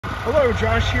Hello,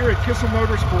 Josh here at Kissel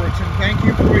Motorsports, and thank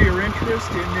you for your interest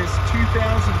in this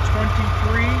 2023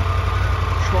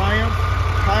 Triumph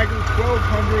Tiger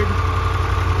 1200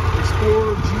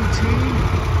 Explorer GT.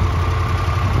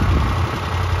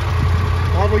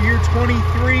 Model year 23,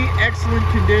 excellent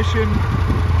condition,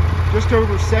 just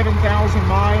over 7,000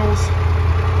 miles.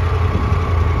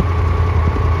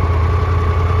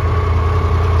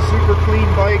 Super clean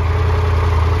bike,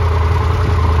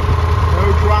 no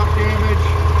drop damage.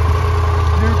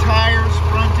 New tires,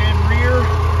 front and rear.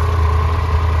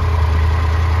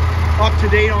 Up to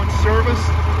date on service.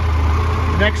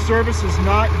 Next service is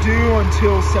not due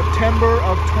until September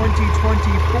of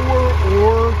 2024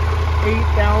 or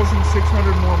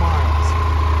 8,600 more miles.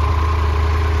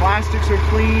 Plastics are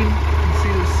clean. You can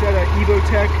see there's a set of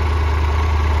Evotech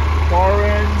bar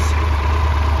ends.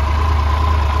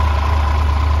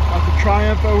 Got the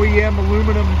Triumph OEM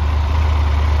aluminum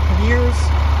panniers.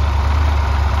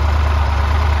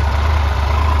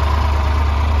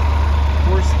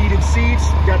 Heated seats,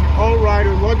 you've got an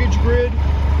all-rider luggage grid.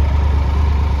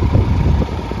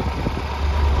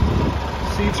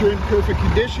 Seats are in perfect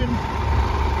condition.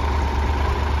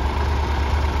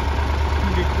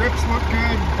 The grips look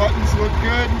good, buttons look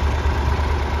good.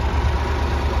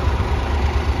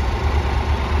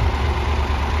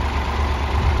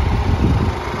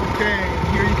 Okay,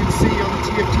 here you can see on the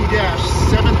TFT dash,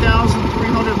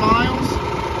 7,300 miles.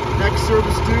 Next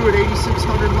service due at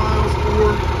 8,600 miles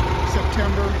or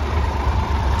September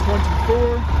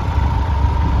 24.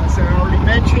 As I already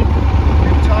mentioned,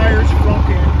 new tires, front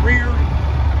and rear.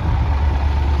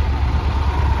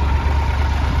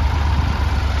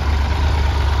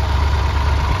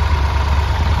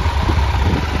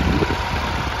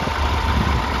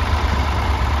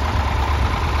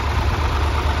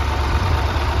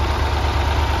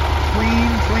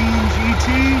 Clean GT.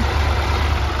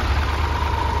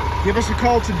 Give us a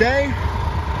call today,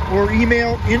 or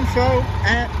email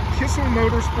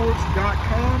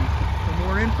info@kisselmotorsports.com for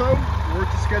more info or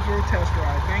to schedule a test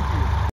drive. Thank you.